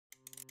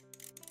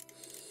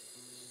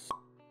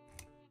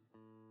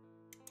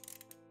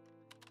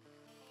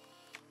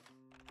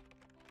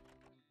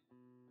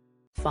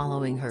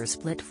Following her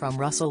split from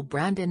Russell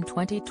Brand in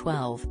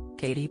 2012,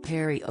 Katy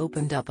Perry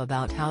opened up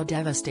about how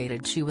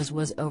devastated she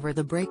was over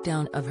the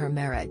breakdown of her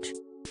marriage.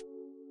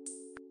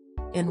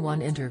 In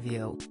one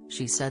interview,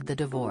 she said the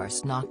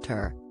divorce knocked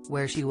her,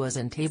 where she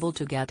wasn't able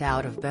to get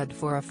out of bed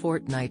for a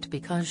fortnight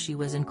because she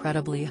was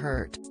incredibly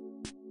hurt.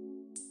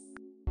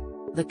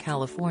 The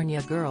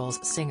California Girls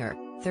singer,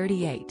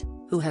 38,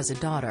 who has a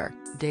daughter,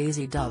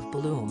 Daisy Dove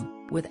Bloom,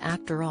 with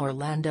actor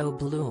Orlando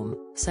Bloom,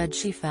 said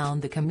she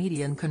found the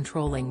comedian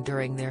controlling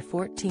during their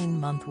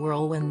 14-month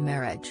whirlwind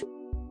marriage.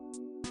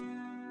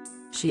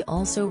 She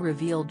also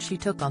revealed she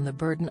took on the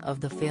burden of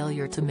the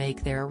failure to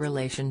make their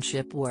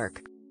relationship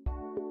work.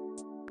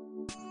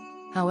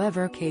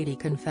 However, Katy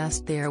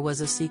confessed there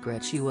was a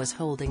secret she was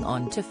holding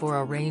on to for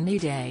a rainy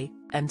day,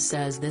 and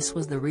says this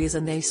was the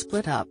reason they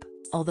split up,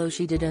 although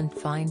she didn't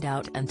find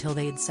out until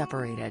they'd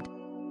separated.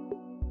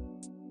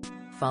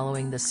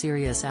 Following the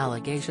serious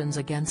allegations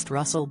against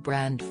Russell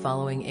Brand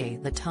following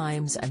The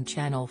Times and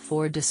Channel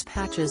 4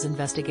 Dispatch's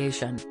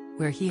investigation,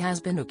 where he has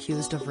been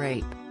accused of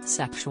rape,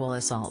 sexual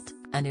assault,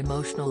 and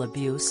emotional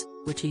abuse,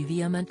 which he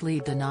vehemently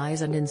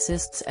denies and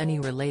insists any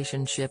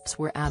relationships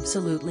were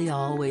absolutely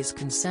always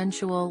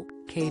consensual,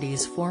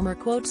 Katy's former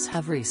quotes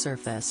have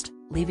resurfaced,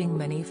 leaving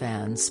many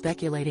fans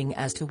speculating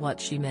as to what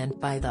she meant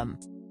by them.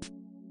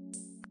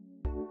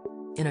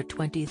 In a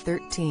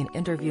 2013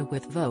 interview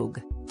with Vogue,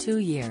 2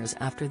 years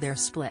after their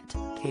split,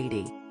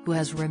 Katy, who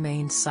has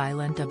remained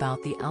silent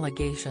about the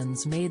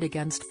allegations made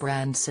against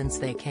Brand since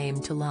they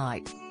came to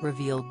light,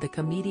 revealed the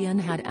comedian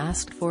had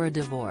asked for a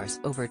divorce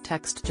over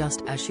text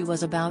just as she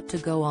was about to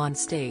go on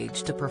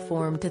stage to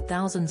perform to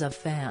thousands of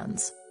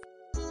fans.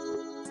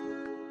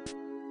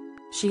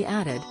 She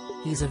added,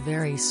 "He's a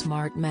very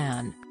smart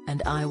man,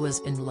 and I was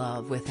in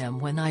love with him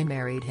when I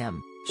married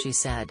him," she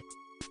said.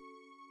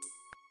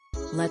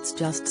 "Let's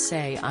just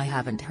say I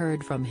haven't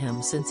heard from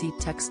him since he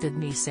texted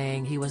me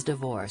saying he was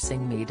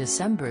divorcing me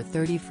December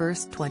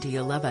 31,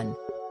 2011.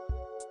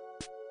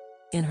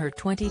 In her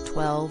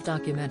 2012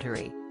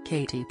 documentary,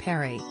 Katy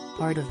Perry,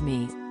 Part of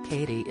Me,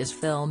 Katy is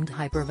filmed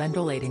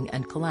hyperventilating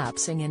and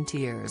collapsing in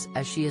tears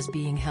as she is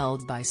being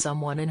held by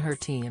someone in her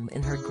team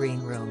in her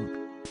green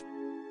room.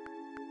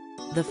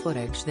 The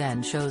footage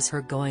then shows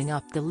her going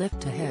up the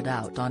lift to head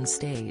out on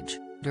stage,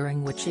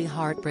 during which she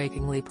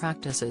heartbreakingly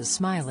practices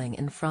smiling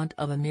in front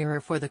of a mirror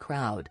for the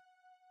crowd.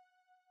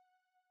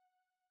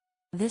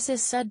 This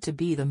is said to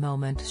be the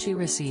moment she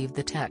received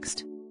the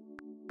text.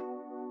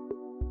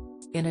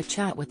 In a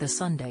chat with the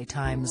Sunday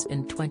Times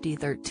in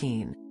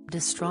 2013,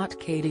 distraught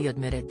Katy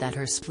admitted that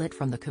her split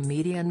from the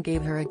comedian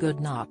gave her a good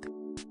knock.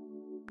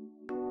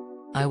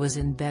 "I was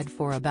in bed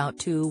for about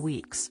 2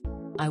 weeks.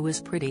 I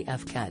was pretty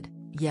FK'd,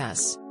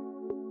 yes.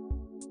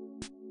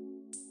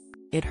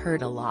 It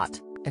hurt a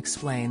lot,"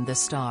 explained the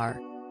star.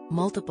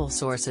 Multiple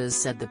sources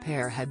said the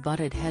pair had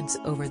butted heads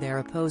over their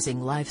opposing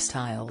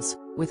lifestyles,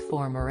 with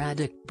former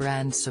addict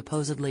Brand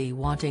supposedly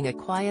wanting a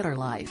quieter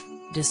life,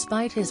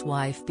 despite his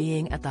wife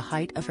being at the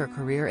height of her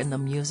career in the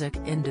music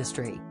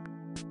industry.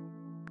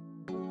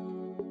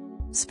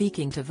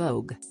 Speaking to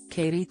Vogue,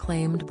 Katy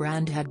claimed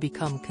Brand had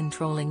become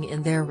controlling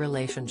in their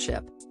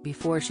relationship,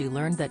 before she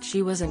learned that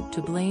she wasn't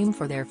to blame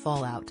for their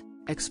fallout,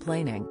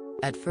 explaining,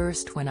 "At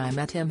first when I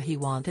met him he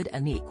wanted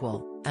an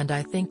equal, and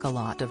I think a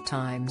lot of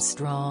times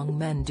strong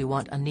men do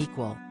want an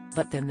equal,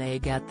 but then they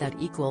get that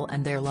equal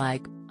and they're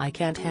like, I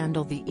can't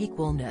handle the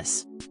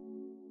equalness.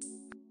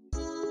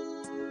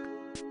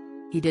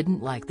 He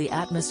didn't like the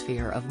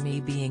atmosphere of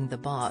me being the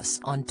boss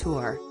on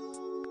tour.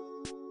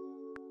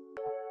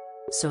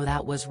 So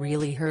that was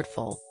really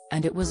hurtful,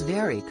 and it was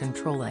very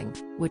controlling,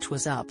 which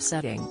was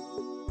upsetting.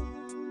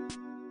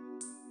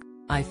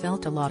 I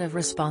felt a lot of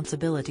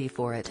responsibility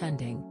for it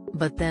ending,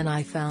 but then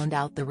I found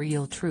out the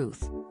real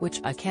truth, which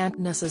I can't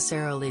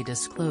necessarily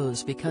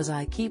disclose because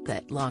I keep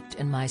it locked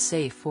in my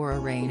safe for a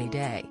rainy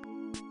day.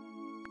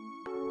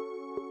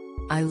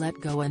 I let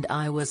go and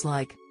I was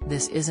like,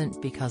 this isn't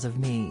because of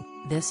me,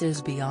 this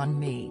is beyond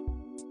me.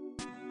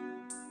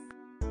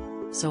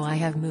 So I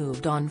have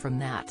moved on from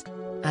that."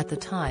 At the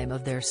time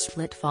of their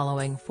split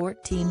following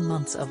 14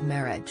 months of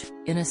marriage,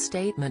 in a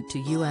statement to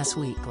US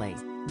Weekly,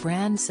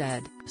 Brand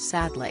said,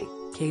 "Sadly,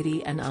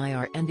 Katy and I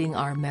are ending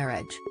our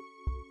marriage.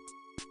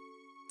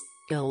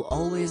 I'll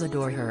always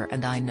adore her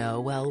and I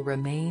know we'll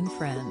remain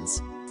friends."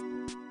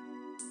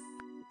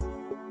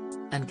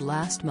 And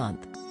last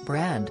month,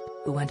 Brand,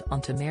 who went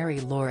on to marry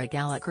Laura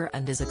Gallagher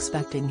and is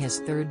expecting his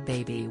third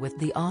baby with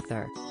the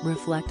author,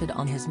 reflected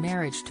on his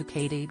marriage to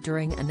Katy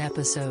during an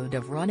episode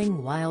of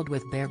Running Wild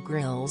with Bear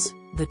Grylls,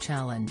 The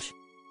Challenge.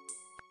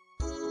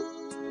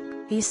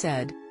 He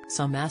said,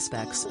 "Some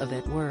aspects of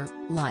it were,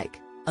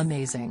 like,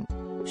 amazing.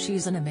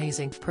 She's an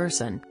amazing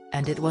person,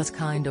 and it was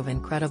kind of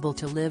incredible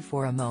to live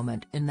for a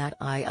moment in that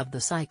eye of the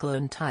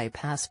cyclone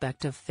type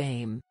aspect of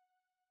fame.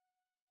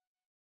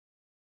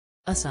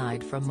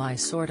 Aside from my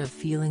sort of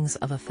feelings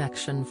of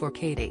affection for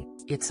Katy,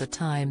 it's a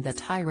time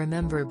that I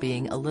remember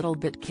being a little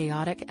bit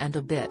chaotic and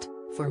a bit,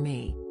 for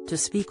me, to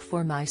speak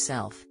for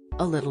myself,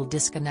 a little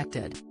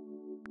disconnected.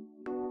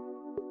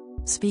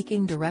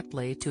 Speaking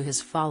directly to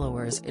his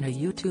followers in a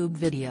YouTube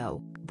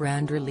video,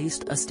 Brand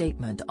released a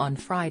statement on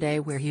Friday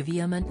where he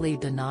vehemently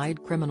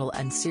denied criminal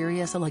and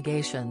serious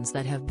allegations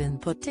that have been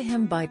put to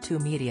him by two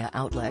media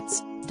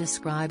outlets,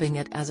 describing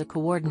it as a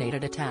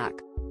coordinated attack.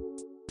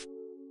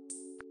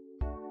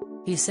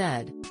 He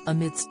said,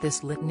 "Amidst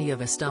this litany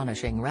of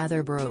astonishing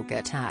rather broke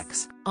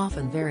attacks,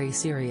 often very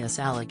serious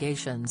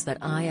allegations that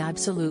I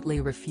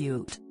absolutely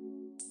refute.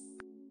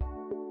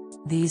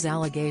 These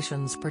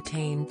allegations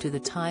pertain to the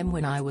time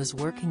when I was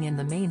working in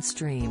the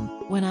mainstream,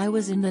 when I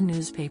was in the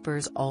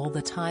newspapers all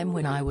the time,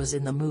 when I was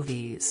in the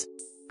movies.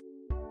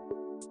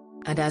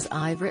 And as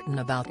I've written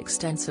about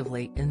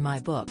extensively in my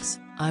books,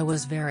 I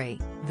was very,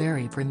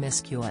 very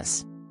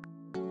promiscuous.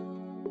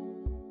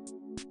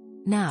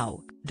 Now,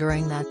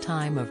 during that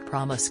time of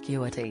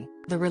promiscuity,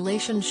 the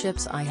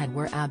relationships I had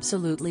were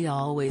absolutely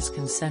always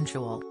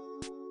consensual.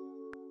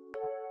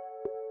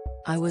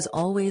 I was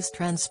always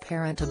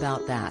transparent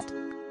about that.